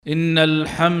إن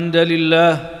الحمد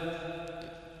لله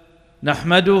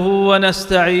نحمده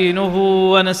ونستعينه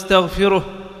ونستغفره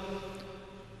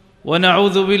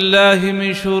ونعوذ بالله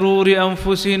من شرور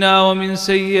أنفسنا ومن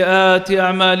سيئات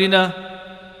أعمالنا.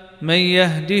 من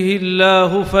يهده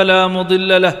الله فلا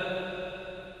مضل له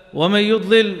ومن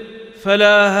يضلل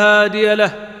فلا هادي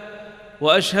له،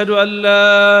 وأشهد أن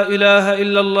لا إله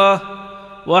إلا الله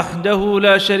وحده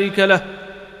لا شريك له،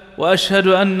 وأشهد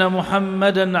أن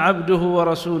محمدًا عبده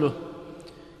ورسوله.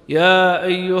 يا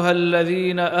أيها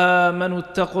الذين آمنوا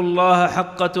اتقوا الله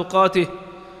حق تقاته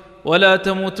ولا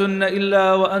تموتن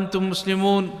إلا وأنتم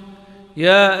مسلمون.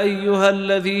 يا أيها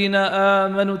الذين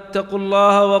آمنوا اتقوا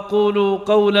الله وقولوا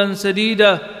قولا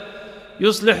سديدا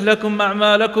يصلح لكم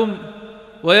أعمالكم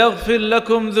ويغفر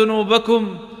لكم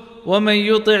ذنوبكم، ومن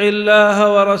يطع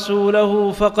الله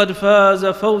ورسوله فقد فاز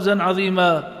فوزا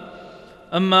عظيما.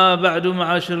 أما بعد،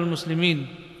 معاشر المسلمين،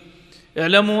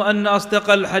 اعلموا أن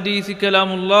أصدق الحديث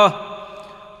كلام الله،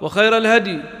 وخير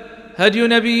الهدي هدي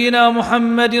نبينا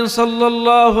محمد صلى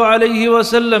الله عليه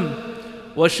وسلم،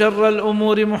 وشر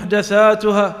الأمور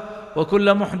محدثاتها،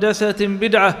 وكل محدثة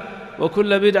بدعة،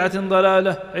 وكل بدعة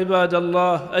ضلالة. عباد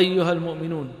الله أيها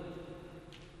المؤمنون،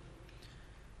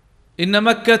 إن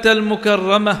مكة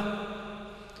المكرمة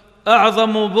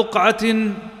أعظم بقعة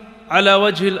على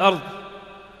وجه الأرض،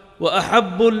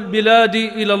 وأحب البلاد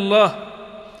إلى الله،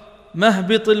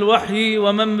 مهبط الوحي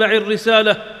ومنبع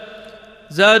الرسالة،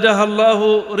 زادها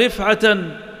الله رفعة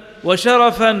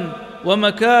وشرفا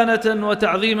ومكانة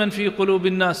وتعظيما في قلوب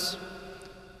الناس.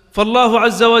 فالله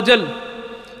عز وجل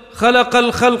خلق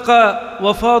الخلق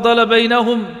وفاضل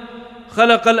بينهم،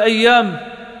 خلق الأيام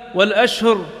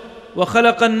والأشهر،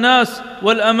 وخلق الناس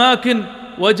والأماكن،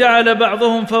 وجعل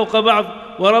بعضهم فوق بعض،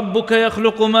 وربك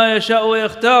يخلق ما يشاء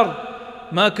ويختار،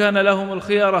 ما كان لهم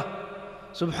الخيرة،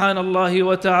 سبحان الله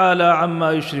وتعالى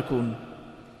عما يشركون.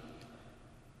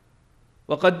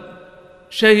 وقد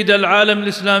شهد العالم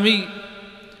الإسلامي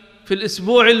في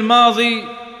الأسبوع الماضي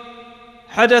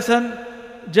حدثاً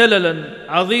جللاً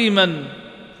عظيماً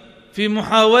في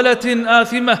محاولة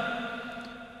آثمة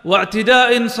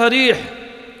واعتداء صريح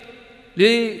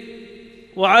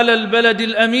وعلى البلد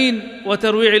الأمين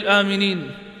وترويع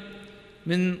الآمنين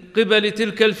من قبل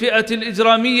تلك الفئة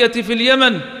الإجرامية في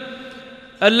اليمن،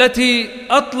 التي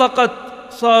أطلقت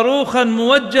صاروخاً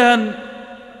موجهاً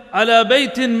على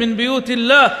بيت من بيوت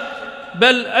الله،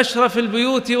 بل أشرف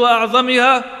البيوت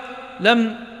وأعظمها،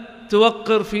 لم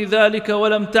توقر في ذلك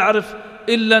ولم تعرف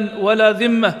إلا ولا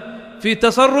ذمة، في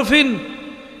تصرف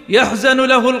يحزن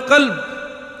له القلب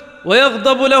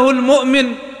ويغضب له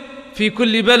المؤمن في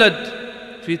كل بلد،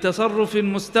 في تصرف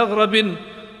مستغرب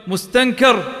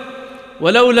مستنكر،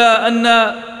 ولولا أن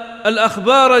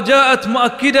الأخبار جاءت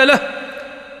مؤكدة له،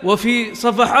 وفي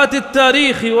صفحات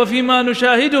التاريخ وفيما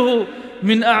نشاهده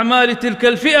من أعمال تلك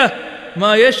الفئة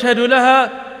ما يشهد لها،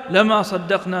 لما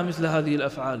صدقنا مثل هذه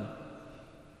الأفعال.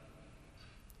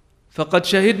 فقد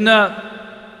شهدنا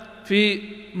في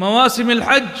مواسم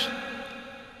الحج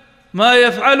ما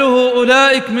يفعله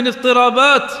أولئك من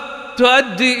اضطرابات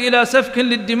تؤدي إلى سفك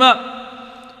للدماء،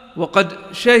 وقد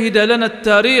شهد لنا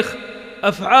التاريخ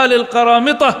أفعال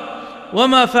القرامطة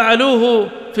وما فعلوه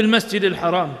في المسجد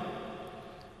الحرام.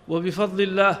 وبفضل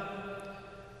الله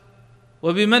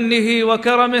وبمنه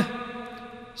وكرمه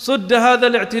صد هذا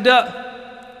الاعتداء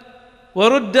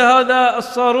ورد هذا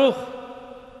الصاروخ،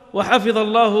 وحفظ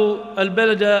الله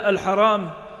البلد الحرام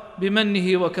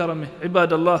بمنه وكرمه.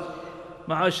 عباد الله،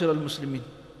 معاشر المسلمين،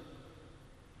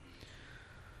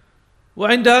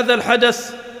 وعند هذا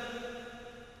الحدث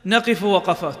نقف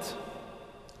وقفات.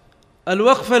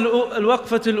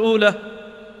 الوقفة الأولى،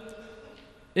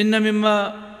 إن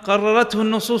مما قررته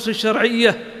النصوص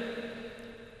الشرعية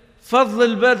فضل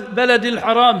البلد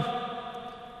الحرام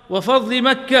وفضل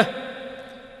مكة،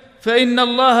 فإن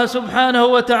الله سبحانه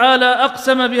وتعالى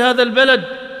أقسم بهذا البلد،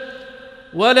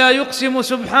 ولا يقسم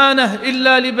سبحانه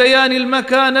إلا لبيان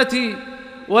المكانة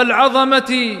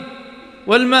والعظمة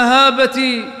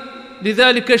والمهابة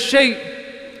لذلك الشيء،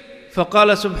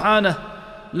 فقال سبحانه: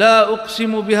 لا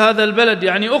أقسم بهذا البلد،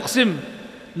 يعني أقسم،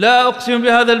 لا أقسم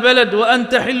بهذا البلد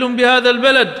وأنت حل بهذا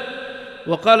البلد.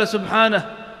 وقال سبحانه: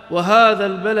 وهذا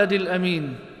البلد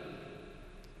الأمين.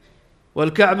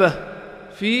 والكعبة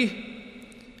فيه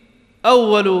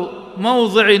أول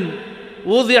موضع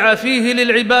وضع فيه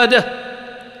للعبادة،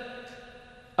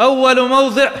 أول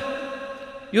موضع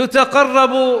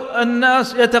يتقرب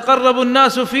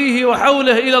الناس فيه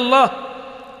وحوله إلى الله،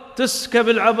 تسكب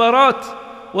العبرات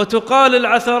وتقال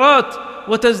العثرات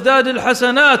وتزداد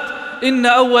الحسنات. إن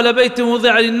أول بيت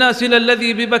وضع للناس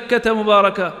للذي ببكة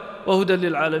مباركة وهدى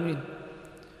للعالمين.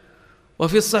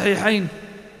 وفي الصحيحين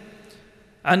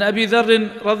عن أبي ذر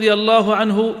رضي الله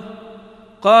عنه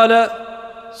قال: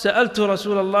 سألت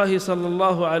رسول الله صلى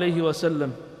الله عليه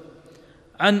وسلم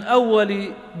عن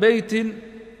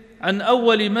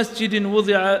أول مسجد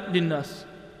وضع للناس،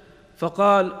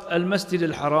 فقال: المسجد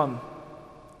الحرام.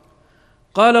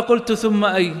 قال: قلت: ثم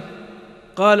أي؟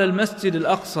 قال: المسجد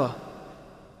الأقصى.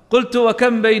 قلت: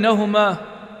 وكم بينهما؟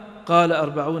 قال: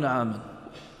 40 عاما.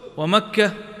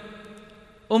 ومكة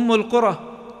أم القرى،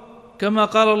 كما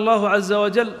قال الله عز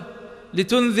وجل: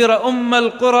 لتنذر أم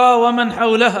القرى ومن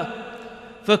حولها،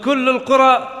 فكل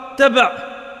القرى تبع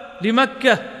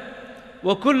لمكة،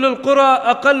 وكل القرى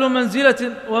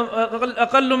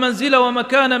أقل منزلة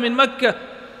ومكانة من مكة،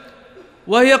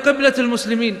 وهي قبلة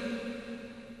المسلمين،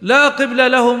 لا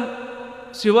قبل لهم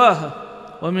سواها.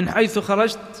 ومن حيث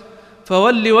خرجت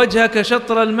فول وجهك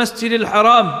شطر المسجد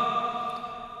الحرام.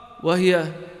 وهي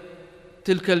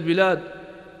تلك البلاد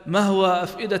مهوى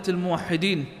أفئدة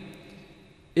الموحدين،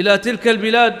 إلى تلك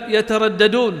البلاد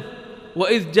يترددون: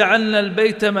 وإذ جعلنا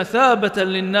البيت مثابة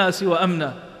للناس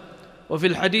وأمنا. وفي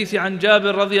الحديث عن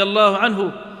جابر رضي الله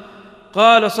عنه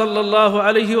قال صلى الله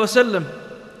عليه وسلم: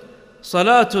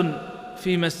 صلاة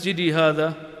في مسجدي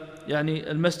هذا،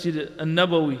 يعني المسجد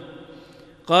النبوي،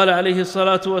 قال عليه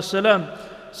الصلاة والسلام: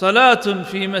 صلاة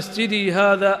في مسجدي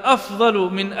هذا أفضل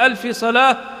من 1000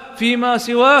 صلاة فيما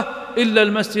سواه إلا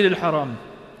المسجد الحرام،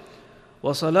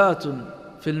 وصلاة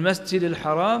في المسجد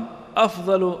الحرام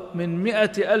أفضل من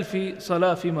 100,000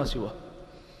 صلاة فيما سواه.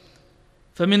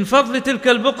 فمن فضل تلك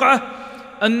البقعة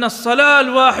أن الصلاة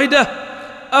الواحدة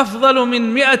أفضل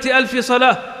من 100,000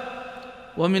 صلاة.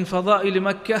 ومن فضائل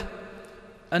مكة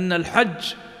أن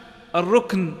الحج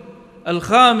الركن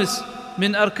الخامس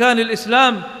من أركان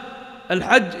الإسلام.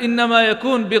 الحج إنما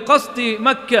يكون بقصد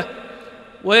مكة،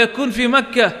 ويكون في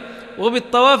مكة،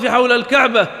 وبالطواف حول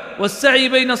الكعبة، والسعي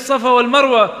بين الصفا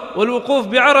والمروة، والوقوف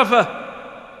بعرفة،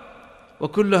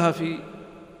 وكلها في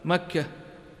مكة،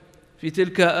 في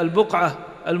تلك البقعة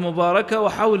المباركة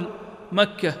وحول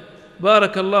مكة،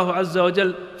 بارك الله عز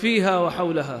وجل فيها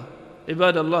وحولها.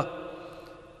 عباد الله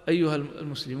أيها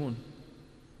المسلمون،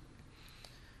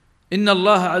 إن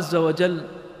الله عز وجل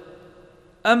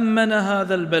أمن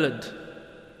هذا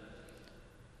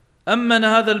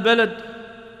البلد،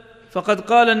 فقد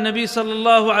قال النبي صلى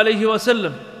الله عليه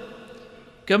وسلم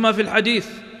كما في الحديث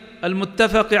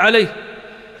المتفق عليه: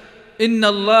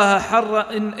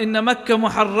 إن مكة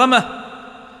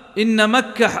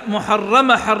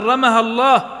محرمة حرمها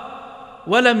الله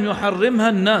ولم يحرمها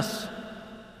الناس،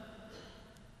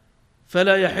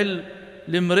 فلا يحل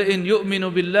لامرئ يؤمن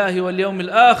بالله واليوم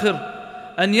الآخر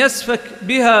أن يسفك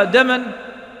بها دما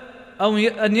أو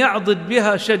أن يعضد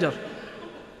بها شجر.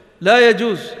 لا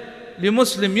يجوز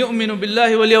لمسلم يؤمن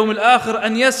بالله واليوم الآخر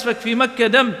أن يسفك في مكة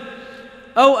دم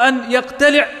أو أن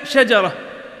يقتلع شجرة.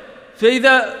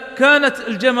 فإذا كانت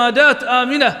الجمادات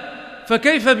آمنة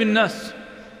فكيف بالناس؟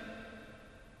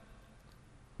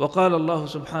 وقال الله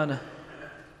سبحانه: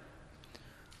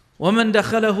 ومن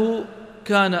دخله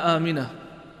كان آمنا.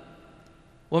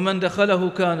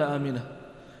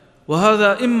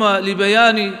 وهذا إما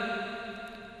لبيان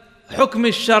حكم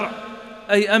الشرع،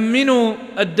 أي أمنوا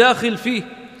الداخل فيه،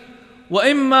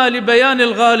 وإما لبيان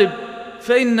الغالب،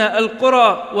 فإن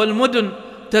القرى والمدن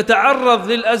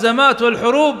تتعرض للأزمات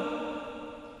والحروب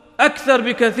أكثر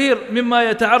بكثير مما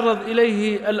يتعرض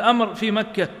إليه الأمر في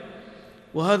مكة.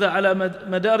 وهذا على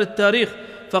مدار التاريخ،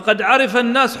 فقد عرف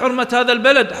الناس حرمة هذا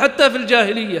البلد حتى في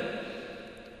الجاهلية.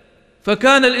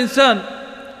 فكان الإنسان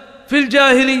في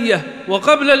الجاهلية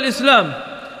وقبل الإسلام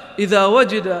إذا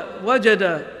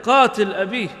وجد قاتل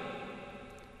أبيه،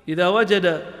 إذا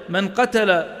وجد من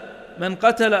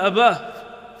قتل أباه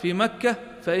في مكة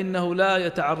فإنه لا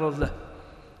يتعرض له،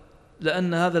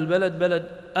 لأن هذا البلد بلد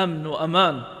أمن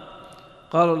وأمان.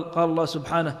 قال الله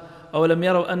سبحانه: أولم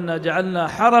يروا أنا جعلنا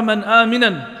حرما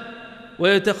آمنا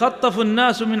ويتخطف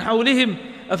الناس من حولهم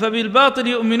أفبالباطل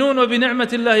يؤمنون وبنعمة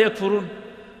الله يكفرون.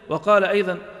 وقال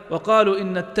أيضا: وقالوا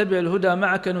إن نتبع الهدى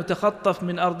معك نتخطف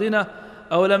من أرضنا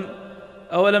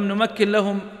أولم نمكن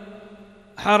لهم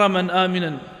حرما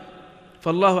آمنا.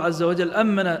 فالله عز وجل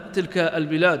أمن تلك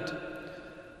البلاد.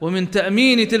 ومن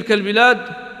تأمين تلك البلاد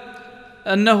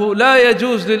أنه لا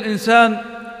يجوز للإنسان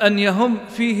أن يهم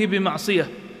فيه بمعصية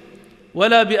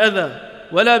ولا بأذى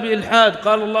ولا بإلحاد.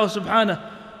 قال الله سبحانه: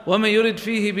 ومن يرد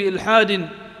فيه بإلحاد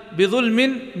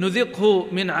بظلم نذقه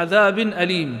من عذاب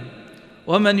أليم.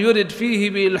 ومن يرد فيه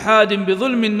بإلحاد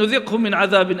بظلم نذقه من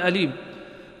عذاب أليم.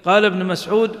 قال ابن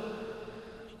مسعود: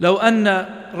 لو أن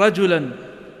رجلا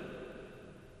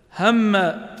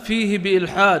هم فيه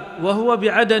بإلحاد وهو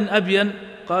بعدن أبين،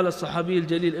 قال الصحابي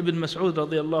الجليل ابن مسعود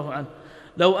رضي الله عنه: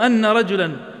 لو أن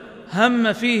رجلا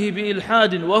هم فيه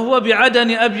بإلحاد وهو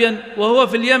بعدن أبين وهو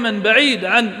في اليمن بعيد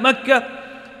عن مكة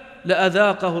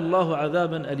لأذاقه الله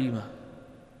عذابا أليما.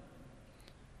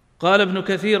 قال ابن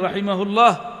كثير رحمه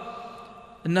الله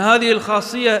إن هذه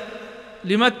الخاصية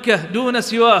لمكة دون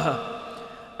سواها،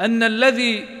 أن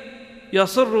الذي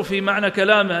يصر في معنى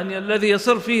كلامه أن الذي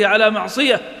يصر فيه على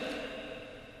معصية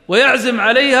ويعزم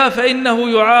عليها فإنه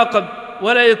يعاقب،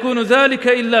 ولا يكون ذلك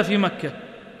إلا في مكة.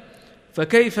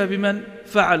 فكيف بمن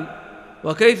فعل،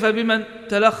 وكيف بمن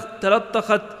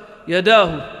تلطخت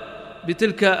يداه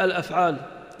بتلك الأفعال؟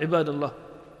 عباد الله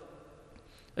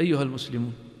أيها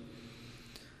المسلمون،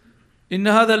 إن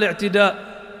هذا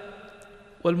الاعتداء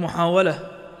والمحاولة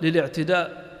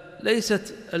للاعتداء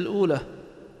ليست الأولى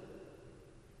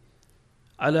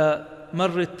على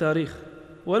مر التاريخ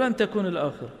ولن تكون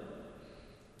الآخرة،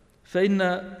 فإن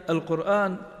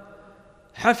القرآن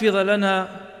حفظ لنا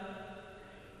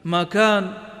ما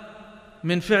كان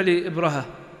من فعل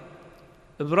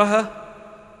إبرهة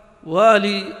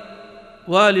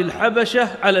والي الحبشة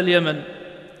على اليمن.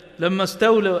 لما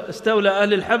استولى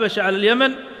أهل الحبشة على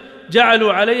اليمن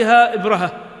جعلوا عليها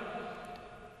إبرهة،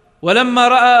 ولما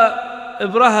رأى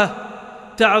إبرهة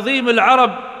تعظيم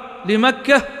العرب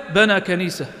لمكة بنى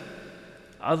كنيسة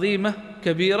عظيمة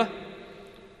كبيرة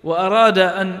وأراد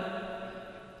أن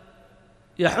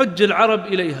يحج العرب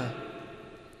إليها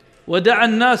ودعا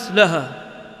الناس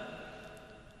لها،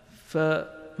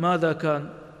 فماذا كان؟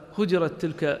 هجرت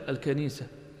تلك الكنيسة،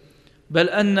 بل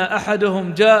أن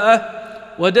أحدهم جاء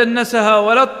ودنسها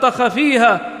ولطخ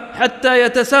فيها حتى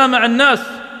يتسامع الناس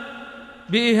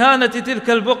بإهانة تلك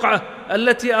البقعة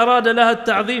التي أراد لها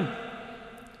التعظيم،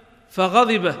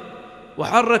 فغضب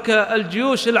وحرك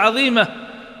الجيوش العظيمة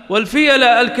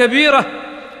والفيلة الكبيرة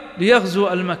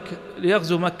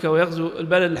ليغزو مكة ويغزو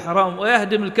البلد الحرام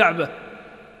ويهدم الكعبة.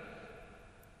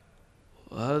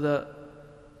 وهذا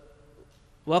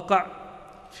وقع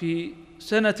في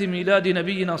سنة ميلاد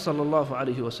نبينا صلى الله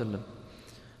عليه وسلم،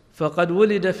 فقد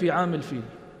ولد في عام الفيل.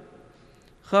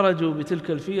 خرجوا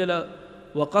بتلك الفيلة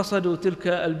وقصدوا تلك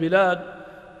البلاد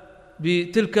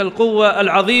بتلك القوة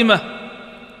العظيمة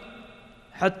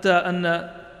حتى أن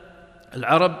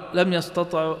العرب لم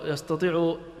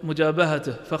يستطيعوا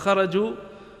مجابهته، فخرجوا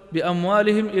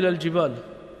بأموالهم إلى الجبال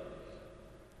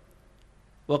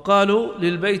وقالوا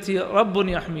للبيت رب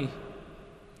يحميه،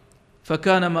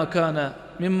 فكان ما كان.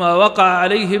 مما وقع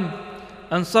عليهم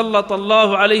أن سلط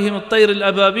الله عليهم الطير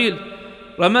الأبابيل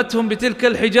رمتهم بتلك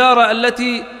الحجارة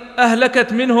التي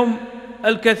أهلكت منهم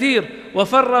الكثير،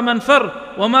 وفر من فر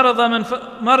ومرض من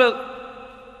مرض.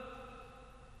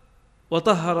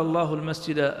 وطهر الله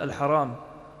المسجد الحرام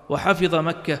وحفظ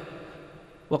مكة،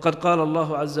 وقد قال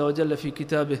الله عز وجل في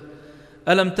كتابه: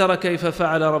 ألم تر كيف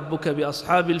فعل ربك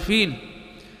بأصحاب الفيل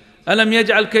ألم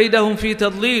يجعل كيدهم في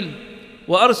تضليل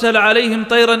وأرسل عليهم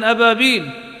طيرا أبابيل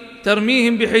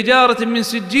ترميهم بحجارة من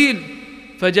سجيل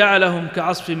فجعلهم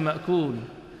كعصف مأكول.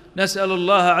 نسأل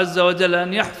الله عز وجل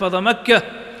أن يحفظ مكة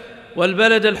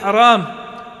والبلد الحرام،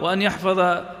 وأن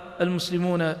يحفظ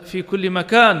المسلمون في كل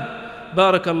مكان.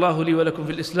 بارك الله لي ولكم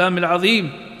في الإسلام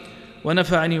العظيم،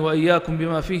 ونفعني وإياكم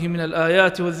بما فيه من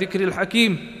الآيات والذكر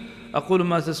الحكيم. أقول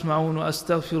ما تسمعون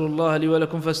وأستغفر الله لي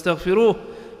ولكم فاستغفروه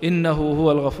إنه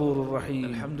هو الغفور الرحيم.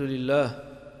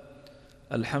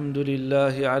 الحمد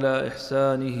لله على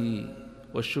إحسانه،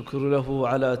 والشكر له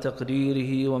على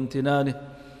تقديره وامتنانه،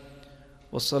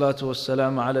 والصلاة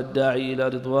والسلام على الداعي إلى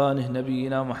رضوانه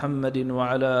نبينا محمد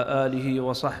وعلى آله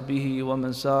وصحبه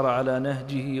ومن سار على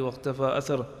نهجه واقتفى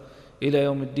أثره إلى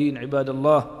يوم الدين. عباد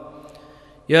الله،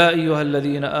 يا أيها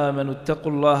الذين آمنوا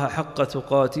اتقوا الله حق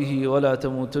تقاته ولا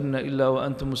تموتن إلا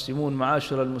وأنتم مسلمون.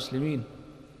 معاشر المسلمين،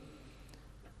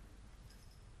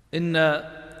 إن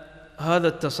هذا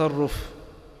التصرف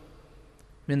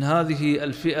من هذه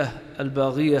الفئة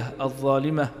الباغية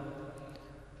الظالمة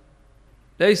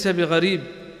ليس بغريب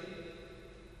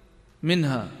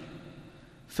منها،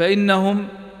 فإنهم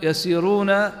يسيرون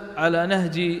على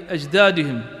نهج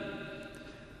أجدادهم،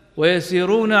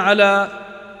 ويسيرون على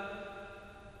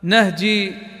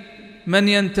نهج من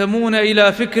ينتمون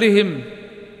إلى فكرهم.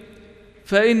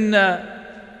 فإن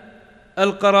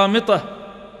القرامطة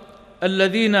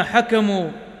الذين حكموا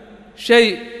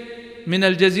شيء من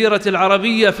الجزيرة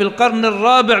العربية في القرن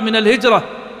الرابع من الهجرة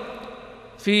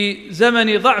في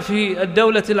زمن ضعف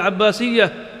الدولة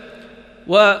العباسية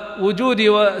ووجود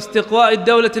واستقواء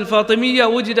الدولة الفاطمية،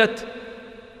 وجدت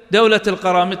دولة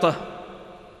القرامطة.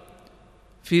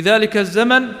 في ذلك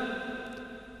الزمن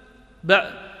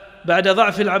بعد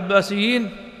ضعف العباسيين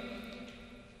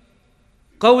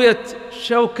قويت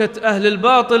شوكة أهل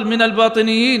الباطل من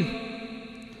الباطنيين،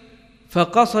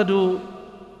 فقصدوا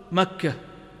مكة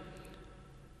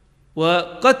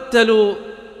وقتلوا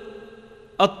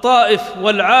الطائف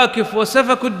والعاكف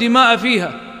وسفكوا الدماء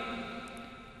فيها،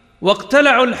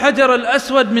 واقتلعوا الحجر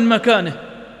الأسود من مكانه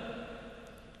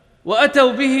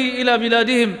وأتوا به إلى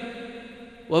بلادهم،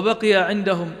 وبقي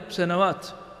عندهم سنوات.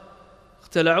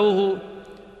 اقتلعوه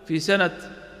في سنة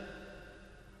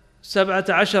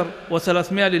 17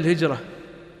 و300 للهجرة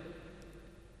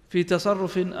في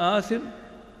تصرف آثم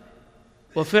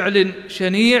وفعل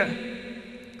شنيع.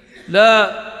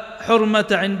 لا حرمة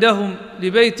عندهم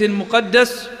لبيت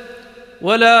مقدس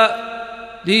ولا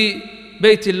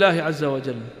لبيت الله عز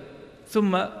وجل.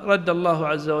 ثم رد الله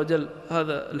عز وجل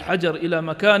هذا الحجر إلى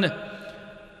مكانه.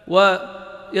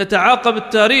 ويتعاقب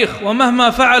التاريخ، ومهما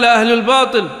فعل أهل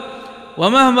الباطل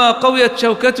ومهما قويت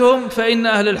شوكتهم فإن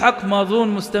أهل الحق ماضون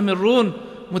مستمرون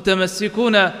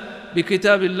متمسكون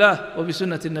بكتاب الله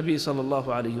وبسنة النبي صلى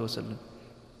الله عليه وسلم.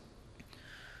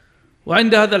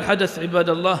 وعند هذا الحدث عباد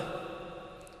الله،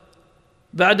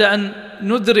 بعد أن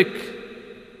ندرك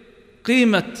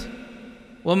قيمة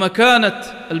ومكانة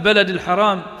البلد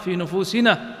الحرام في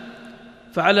نفوسنا،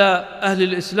 فعلى أهل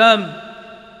الإسلام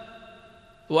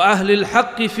وأهل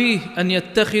الحق فيه أن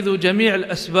يتخذوا جميع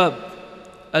الأسباب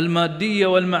المادية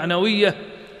والمعنوية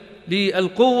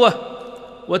للقوة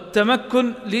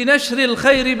والتمكن لنشر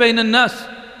الخير بين الناس،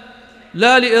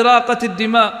 لا لإراقة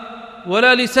الدماء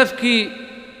ولا لسفك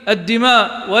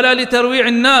الدماء ولا لترويع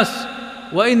الناس،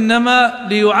 وإنما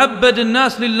ليعبد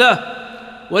الناس لله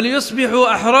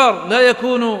وليصبحوا أحرار، لا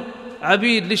يكونوا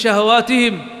عبيد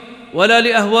لشهواتهم ولا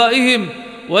لأهوائهم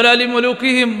ولا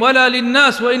لملوكهم ولا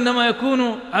للناس، وإنما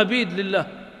يكونوا عبيد لله.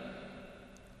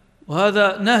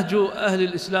 وهذا نهج أهل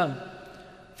الإسلام.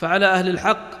 فعلى أهل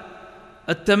الحق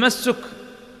التمسك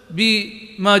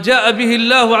بما جاء به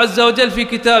الله عز وجل في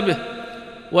كتابه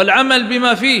والعمل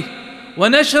بما فيه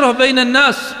ونشره بين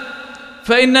الناس،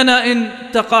 فإننا إن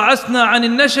تقاعسنا عن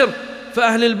النشر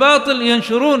فأهل الباطل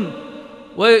ينشرون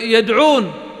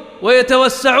ويدعون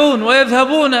ويتوسعون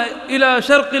ويذهبون إلى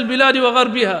شرق البلاد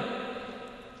وغربها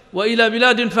وإلى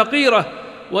بلاد فقيرة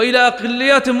وإلى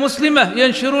أقليات مسلمة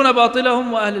ينشرون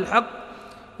باطلهم، وأهل الحق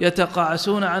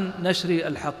يتقاعسون عن نشر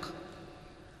الحق.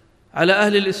 على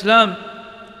أهل الإسلام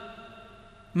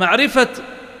معرفة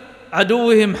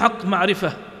عدوهم حق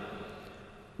معرفة،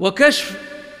 وكشف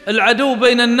العدو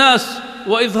بين الناس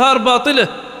وإظهار باطله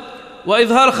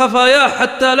وإظهار خفاياه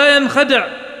حتى لا ينخدع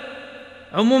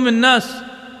عموم الناس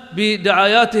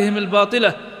بدعاياتهم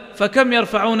الباطلة. فكم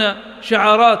يرفعون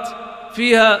شعارات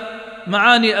فيها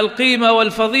معاني القيمة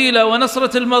والفضيلة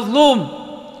ونصرة المظلوم،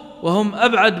 وهم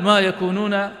أبعد ما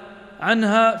يكونون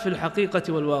عنها في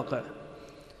الحقيقة والواقع.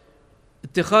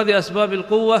 اتخاذ أسباب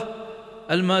القوة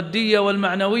المادية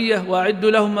والمعنوية،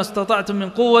 وأعدوا لهم ما استطعتم من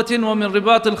قوة ومن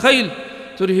رباط الخيل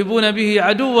ترهبون به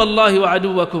عدو الله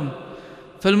وعدوكم.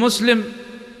 فالمسلم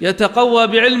يتقوى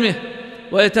بعلمه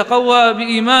ويتقوى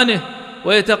بإيمانه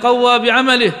ويتقوى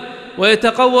بعمله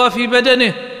ويتقوى في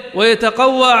بدنه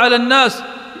ويتقوى على الناس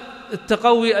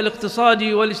التقوي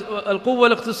الاقتصادي والقوة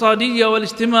الاقتصادية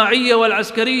والاجتماعية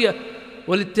والعسكرية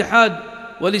والاتحاد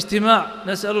والاجتماع.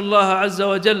 نسأل الله عز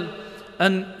وجل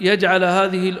أن يجعل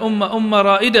هذه الأمة أمة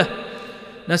رائدة،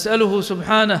 نسأله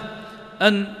سبحانه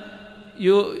أن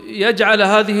يجعل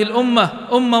هذه الأمة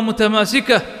أمة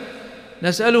متماسكة،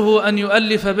 نسأله أن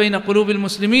يؤلف بين قلوب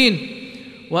المسلمين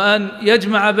وأن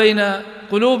يجمع بين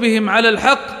قلوبهم على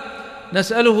الحق،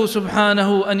 نسأله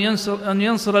سبحانه أن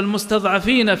ينصر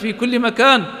المستضعفين في كل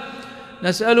مكان،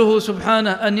 نسأله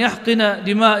سبحانه أن يحقن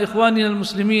دماء إخواننا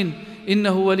المسلمين،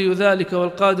 إنه ولي ذلك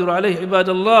والقادر عليه. عباد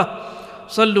الله،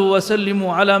 صلوا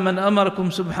وسلموا على من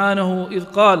أمركم سبحانه إذ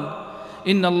قال: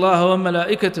 إن الله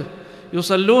وملائكته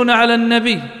يصلون على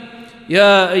النبي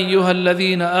يا أيها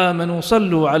الذين آمنوا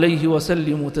صلوا عليه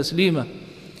وسلموا تسليما.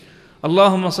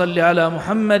 اللهم صل على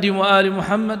محمد وآل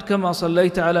محمد كما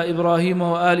صليت على إبراهيم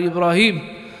وآل إبراهيم،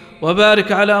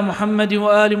 وبارك على محمد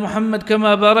وآل محمد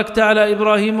كما باركت على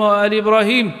إبراهيم وآل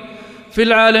إبراهيم في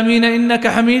العالمين إنك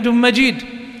حميد مجيد.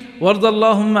 وارض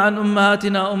اللهم عن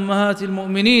أمهاتنا أمهات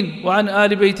المؤمنين وعن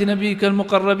آل بيت نبيك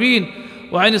المقربين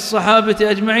وعن الصحابة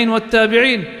أجمعين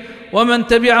والتابعين ومن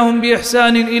تبعهم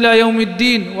بإحسان إلى يوم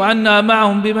الدين، وعنا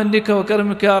معهم بمنك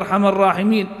وكرمك يا أرحم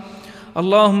الراحمين.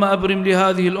 اللهم أبرم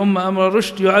لهذه الأمة أمر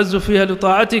الرشد يعز فيها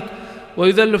لطاعتك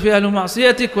ويذل فيها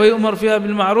لمعصيتك ويؤمر فيها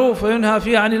بالمعروف وينهى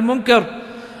فيها عن المنكر.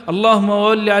 اللهم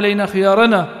ول علينا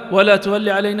خيارنا ولا تول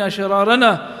علينا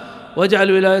شرارنا،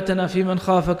 واجعل ولايتنا في من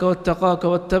خافك واتقاك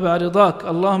واتبع رضاك.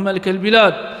 اللهم ملك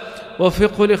البلاد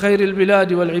ووفقه لخير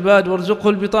البلاد والعباد، وارزقه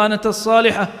البطانة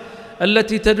الصالحة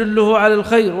التي تدله على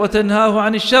الخير وتنهاه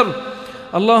عن الشر.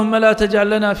 اللهم لا تجعل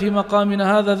لنا في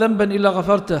مقامنا هذا ذنبا إلا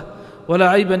غفرته ولا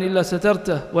عيبا إلا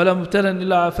سترته، ولا مبتلا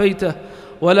إلا عافيته،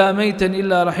 ولا ميتا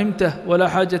إلا رحمته، ولا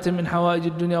حاجة من حوائج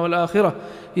الدنيا والآخرة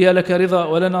هي لك رضا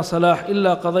ولنا صلاح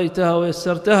إلا قضيتها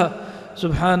ويسرتها.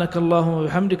 سبحانك اللهم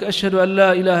وبحمدك، أشهد أن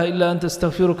لا إله إلا أنت،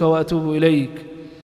 استغفرك وأتوب إليك.